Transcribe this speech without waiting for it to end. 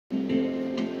Good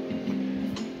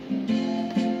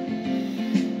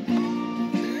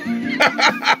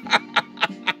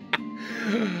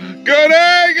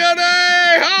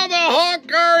day, how the honk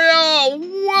are ya?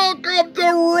 Welcome to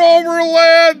Rover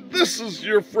Land. This is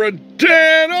your friend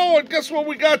Dan. Oh, and guess what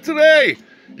we got today?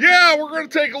 Yeah, we're going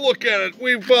to take a look at it.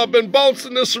 We've been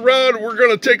bouncing this around. We're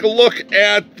going to take a look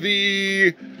at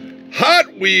the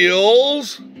Hot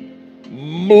Wheels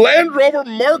Land Rover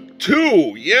Mark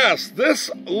II. Yes,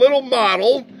 this little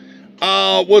model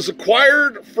was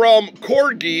acquired from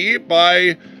Corgi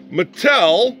by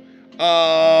Mattel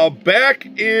back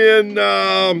in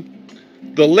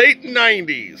the late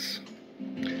 90s.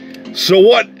 So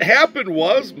what happened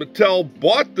was Mattel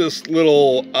bought this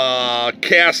little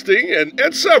casting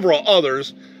and several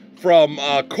others from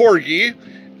Corgi,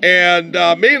 and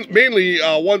mainly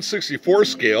 1/64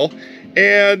 scale.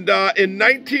 And in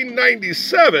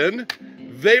 1997,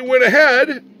 they went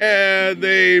ahead and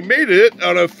they made it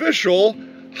an official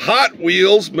Hot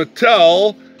Wheels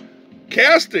Mattel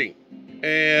casting.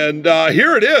 And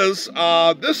here it is.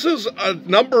 This is a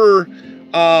number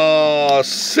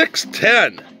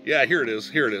 610. Yeah, here it is.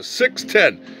 Here it is.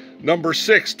 610. Number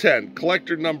 610.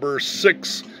 Collector number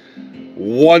 610.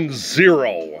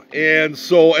 And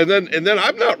so, and then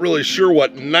I'm not really sure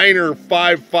what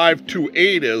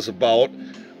 95528 is about.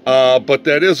 But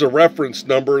that is a reference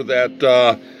number that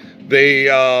they,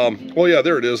 oh yeah,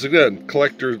 there it is again.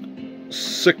 Collector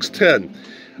 610.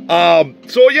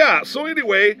 So yeah, so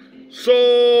anyway,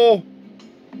 so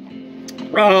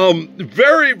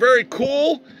very, very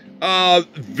cool.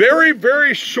 Very,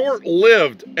 very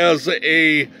short-lived as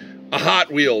a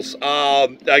Hot Wheels.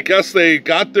 I guess they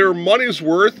got their money's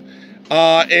worth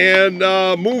and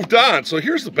moved on. So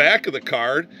here's the back of the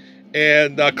card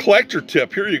and collector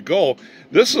tip. Here you go.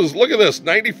 This is, look at this,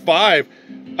 95.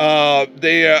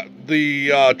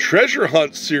 The Treasure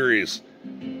Hunt series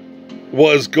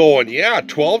was going. Yeah,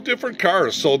 12 different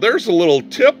cars. So there's a little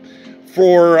tip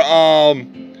for,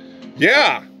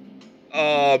 yeah,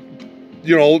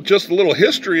 you know, just a little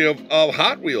history of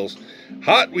Hot Wheels.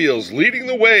 Hot Wheels leading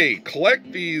the way.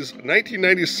 Collect these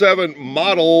 1997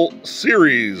 model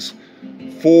series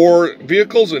for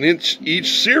vehicles in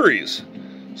each series.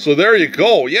 So there you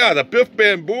go. Yeah, the Biff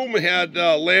Bam Boom had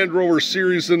Land Rover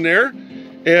series in there.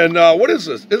 And what is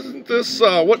this? Isn't this,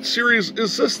 what series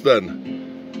is this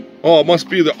then? Oh, it must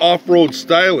be the Off-Road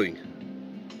Styling,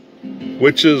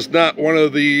 which is not one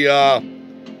of the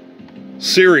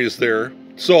series there.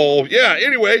 So, yeah,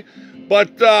 anyway,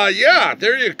 but, yeah,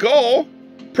 there you go.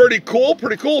 Pretty cool,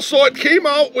 pretty cool. So it came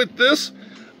out with this,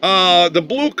 the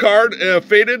blue card,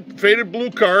 faded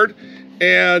blue card,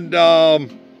 and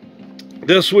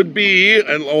this would be,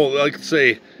 and oh, like I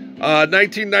say,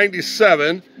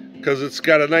 1997, because it's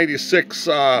got a 96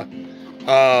 date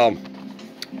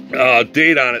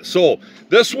on it. So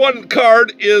this one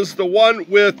card is the one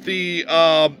with the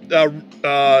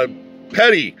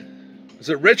Petty. Is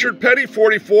it Richard Petty,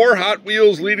 44, Hot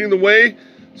Wheels leading the way?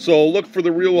 So look for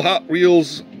the real Hot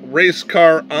Wheels race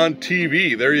car on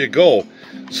TV. There you go.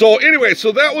 So anyway,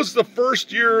 so that was the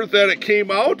first year that it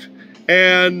came out.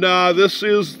 And this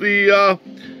is the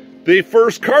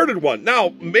first carded one.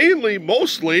 Now,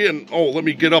 mostly, and oh, let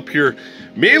me get up here.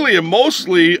 Mainly and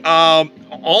mostly,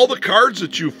 all the cards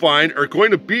that you find are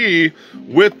going to be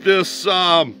with this,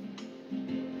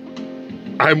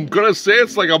 I'm going to say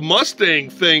it's like a Mustang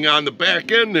thing on the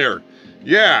back end there.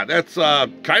 Yeah, that's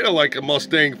kind of like a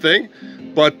Mustang thing.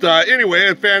 But anyway,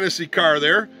 a fantasy car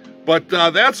there. But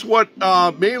that's what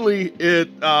mainly it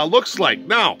looks like.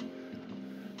 Now,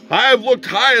 I've looked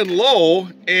high and low,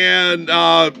 and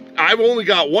I've only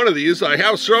got one of these. I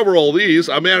have several of these.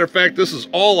 As a matter of fact, this is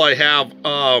all I have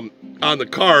on the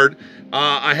card.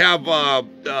 I have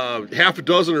half a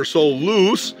dozen or so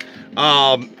loose.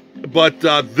 But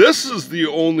this is the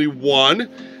only one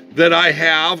that I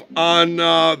have on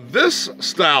this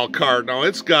style card. Now,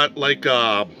 it's got like,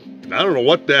 I don't know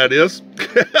what that is.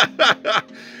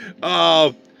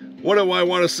 What do I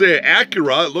want to say?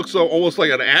 Acura. It looks almost like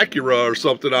an Acura or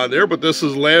something on there, but this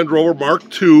is Land Rover Mark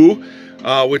II,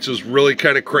 which is really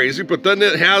kind of crazy. But then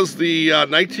it has the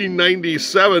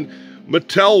 1997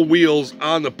 Mattel wheels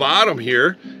on the bottom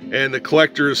here, and the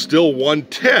collector is still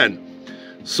 110.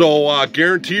 So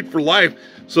guaranteed for life.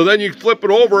 So then you flip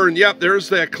it over, and yep, there's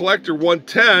that collector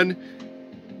 110.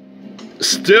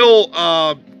 Still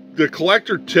the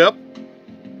collector tip.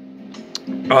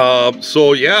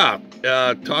 So yeah,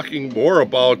 talking more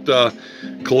about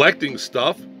collecting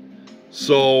stuff.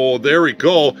 So there we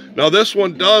go. Now this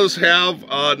one does have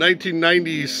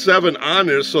 1997 on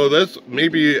it, so that's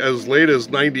maybe as late as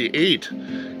 98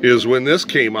 is when this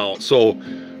came out. So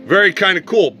very kind of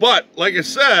cool. But like I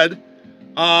said,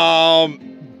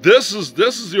 this is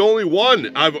the only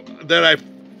one that I've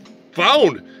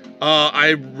found.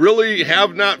 I really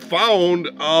have not found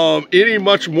any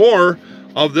much more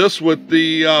of this with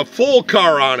the full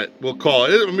car on it, we'll call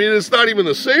it. I mean, it's not even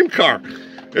the same car.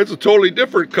 It's a totally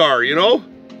different car, you know?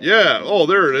 Yeah, oh,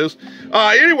 there it is.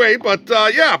 Anyway, but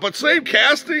yeah, but same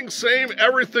casting, same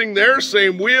everything there,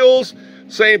 same wheels,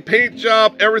 same paint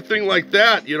job, everything like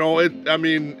that, you know? I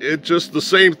mean, it's just the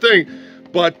same thing.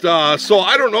 But, so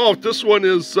I don't know if this one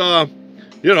is,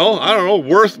 you know, I don't know,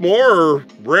 worth more or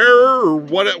rarer or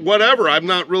whatever. I'm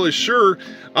not really sure.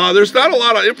 There's not a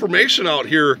lot of information out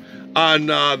here on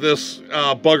this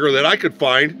bugger that I could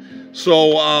find.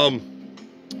 So,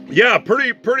 yeah,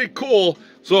 pretty cool.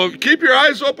 So keep your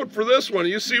eyes open for this one.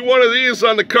 You see one of these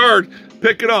on the card,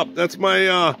 pick it up. That's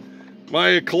my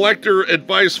my collector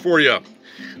advice for you.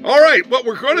 All right, what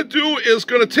we're going to do is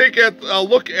going to take a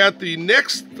look at the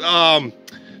next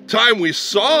time we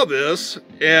saw this,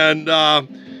 and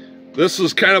this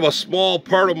is kind of a small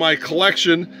part of my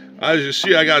collection. As you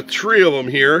see, I got 3 of them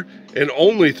here, and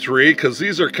only 3 because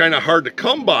these are kind of hard to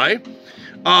come by.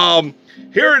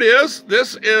 Here it is.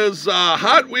 This is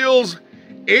Hot Wheels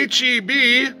HEB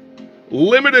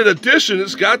limited edition.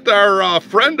 It's got our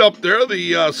friend up there,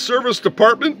 the service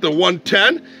department, the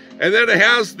 110, and then it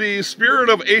has the Spirit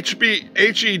of HEB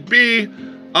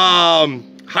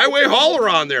highway hauler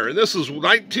on there, and this is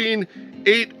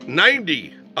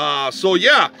 19890. So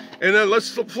yeah, and then let's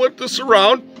flip this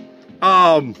around.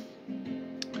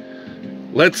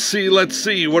 Let's see,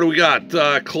 what do we got?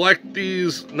 Collect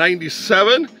these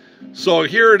 97. So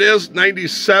here it is,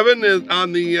 97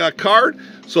 on the card.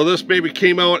 So this maybe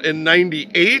came out in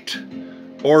 98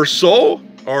 or so,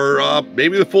 or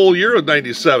maybe the full year of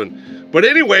 97. But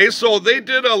anyway, so they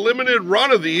did a limited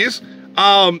run of these.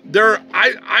 I'm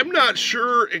not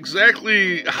sure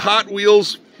exactly Hot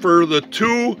Wheels for the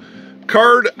 2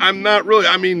 card. I'm not really.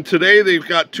 I mean, today they've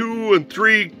got 2 and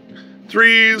 3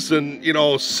 3s and, you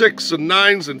know, 6 and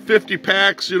 9s and 50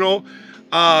 packs, you know.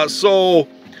 So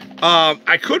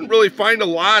I couldn't really find a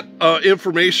lot of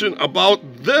information about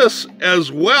this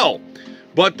as well.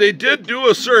 But they did do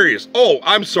a series. Oh,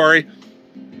 I'm sorry.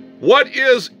 What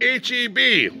is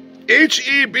HEB?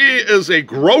 HEB is a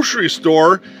grocery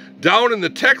store down in the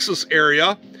Texas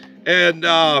area. And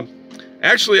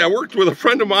actually, I worked with a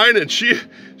friend of mine, and she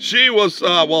was,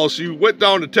 well, she went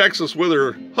down to Texas with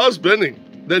her husband, and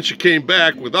then she came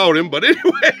back without him. But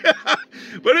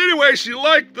anyway, she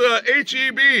liked the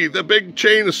HEB, the big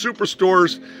chain of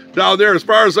superstores down there. As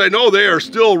far as I know, they are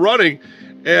still running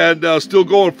and still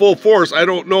going full force. I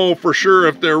don't know for sure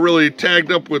if they're really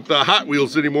tagged up with Hot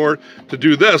Wheels anymore to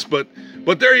do this, but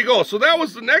there you go. So that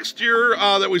was the next year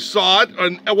that we saw it.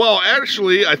 And, well,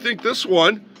 actually, I think this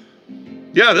one,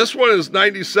 yeah, this one is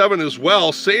 97 as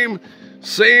well. Same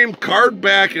card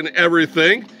back and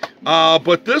everything.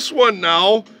 But this one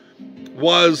now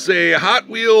was a Hot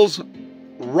Wheels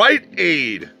Rite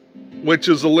Aid, which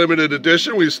is a limited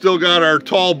edition. We still got our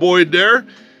tall boy there,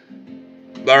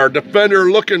 our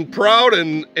Defender looking proud,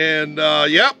 and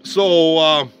yeah.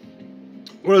 So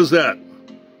what is that?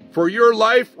 For your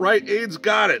life, Rite Aid's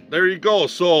got it. There you go.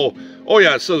 So, oh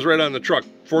yeah, it says right on the truck.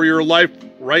 For your life,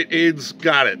 Rite Aid's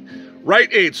got it.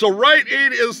 Rite Aid. So Rite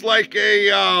Aid is like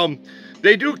a,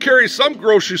 they do carry some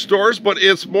grocery stores, but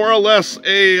it's more or less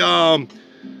a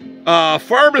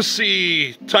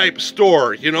pharmacy type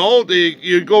store. You know,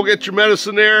 you go get your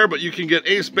medicine there, but you can get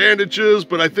Ace bandages.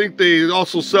 But I think they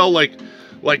also sell like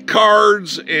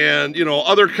cards and, you know,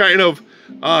 other kind of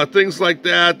things like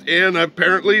that, and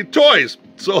apparently toys.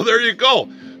 So there you go.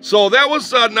 So that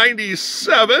was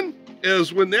 97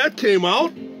 is when that came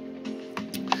out.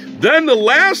 Then the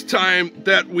last time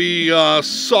that we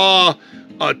saw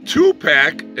a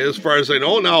 2-pack, as far as I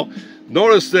know. Now,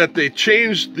 notice that they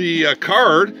changed the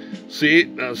card. See,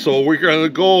 so we're going to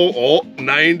go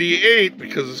 98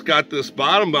 because it's got this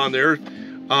bottom on there,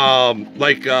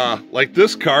 like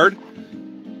this card.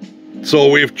 So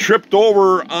we've tripped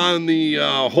over on the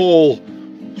whole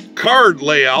card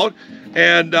layout.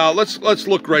 And let's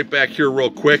look right back here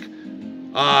real quick.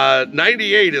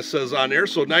 98 it says on there,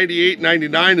 so 98,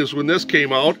 99 is when this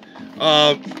came out.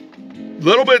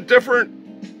 Little bit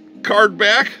different card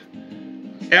back,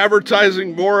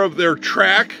 advertising more of their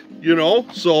track, you know.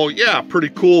 So yeah, pretty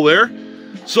cool there.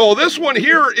 So this one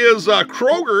here is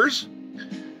Kroger's,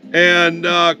 and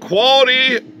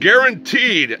quality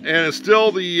guaranteed, and it's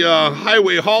still the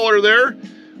highway hauler there.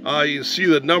 You can see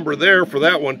the number there for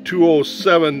that one,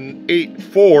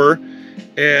 20784,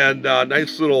 and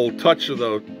nice little touch of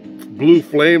the blue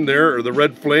flame there, or the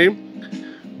red flame.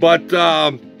 But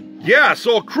Yeah,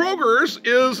 so Kroger's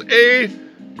is a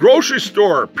grocery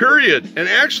store, period. And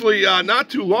actually, not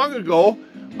too long ago,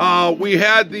 we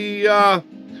had the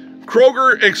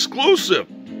Kroger exclusive.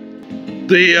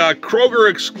 The Kroger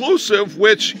exclusive,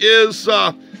 which is,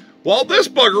 well, this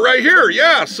bugger right here.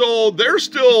 Yeah, so they're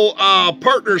still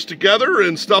partners together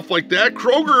and stuff like that.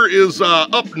 Kroger is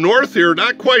up north here,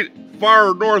 not quite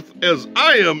far north as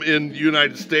I am in the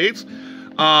United States.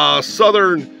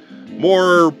 Southern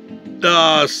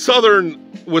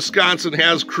Wisconsin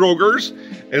has Kroger's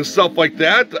and stuff like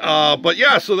that. But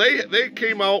yeah, so they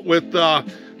came out with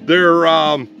their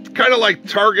kind of like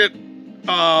Target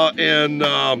and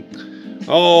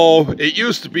it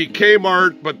used to be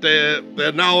Kmart, but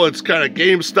now it's kind of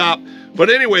GameStop. But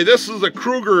anyway, this is a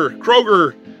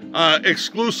Kroger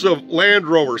exclusive Land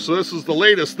Rover. So this is the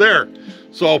latest there.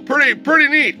 So pretty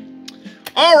neat.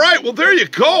 All right, well, there you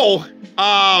go.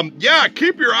 Yeah,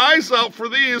 keep your eyes out for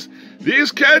these.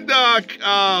 These can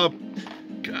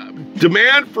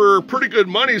demand for pretty good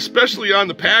money, especially on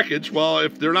the package. Well,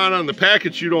 if they're not on the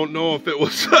package, you don't know if it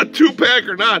was a 2-pack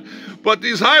or not. But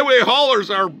these highway haulers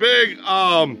are big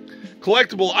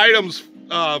collectible items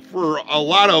for a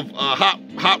lot of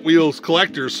Hot Wheels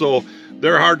collectors, so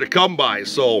they're hard to come by.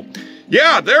 So,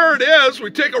 yeah, there it is. We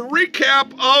take a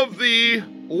recap of the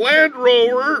Land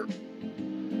Rover,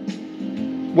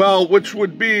 well, which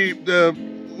would be the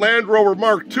Land Rover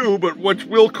Mark II, but which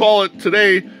we'll call it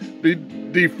today the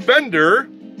Defender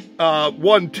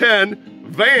 110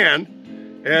 van.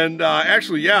 And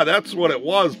actually, yeah, that's what it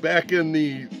was back in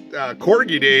the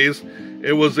Corgi days.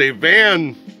 It was a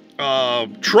van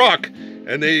truck,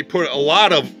 and they put a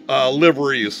lot of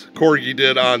liveries Corgi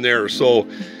did on there. So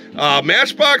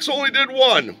Matchbox only did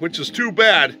one, which is too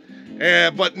bad.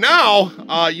 But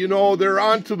now, you know, they're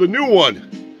on to the new one.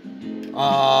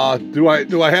 Do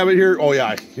I have it here? Oh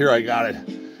yeah, here I got it.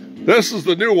 This is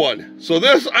the new one. So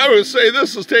this, I would say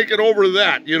this is taking over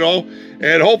that, you know,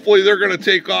 and hopefully they're going to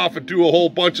take off and do a whole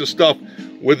bunch of stuff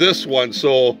with this one.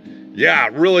 So yeah,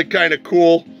 really kind of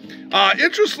cool.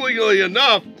 Interestingly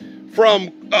enough,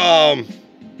 from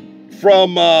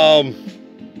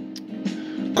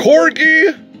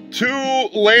Corgi to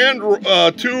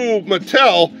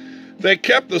Mattel, they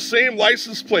kept the same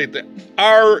license plate, the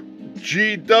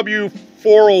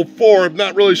RGW404. I'm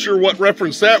not really sure what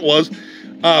reference that was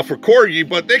for Corgi,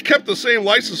 but they kept the same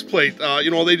license plate. You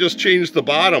know, they just changed the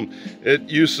bottom. It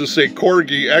used to say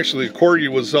Corgi. Actually, Corgi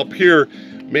was up here,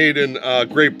 made in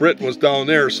Great Britain was down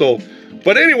there. So,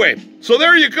 but anyway, so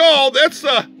there you go. That's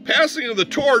the passing of the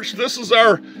torch. This is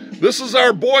our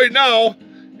boy now,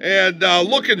 and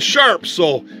looking sharp.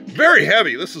 So very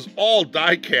heavy. This is all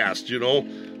die cast, you know.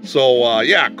 So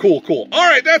yeah, cool. All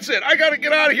right, that's it. I got to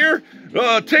get out of here.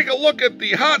 Take a look at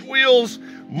the Hot Wheels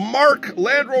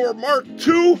Land Rover Mark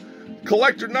II,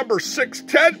 collector number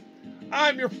 610.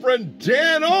 I'm your friend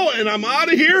Dano, and I'm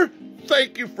out of here.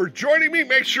 Thank you for joining me.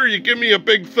 Make sure you give me a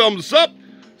big thumbs up.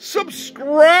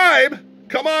 Subscribe.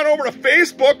 Come on over to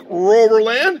Facebook,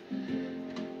 Roverland,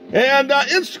 and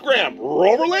Instagram,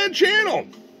 Roverland channel.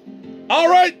 All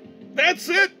right, that's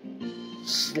it.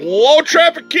 Slow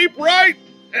traffic, keep right,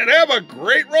 and have a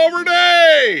great Rover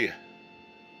day.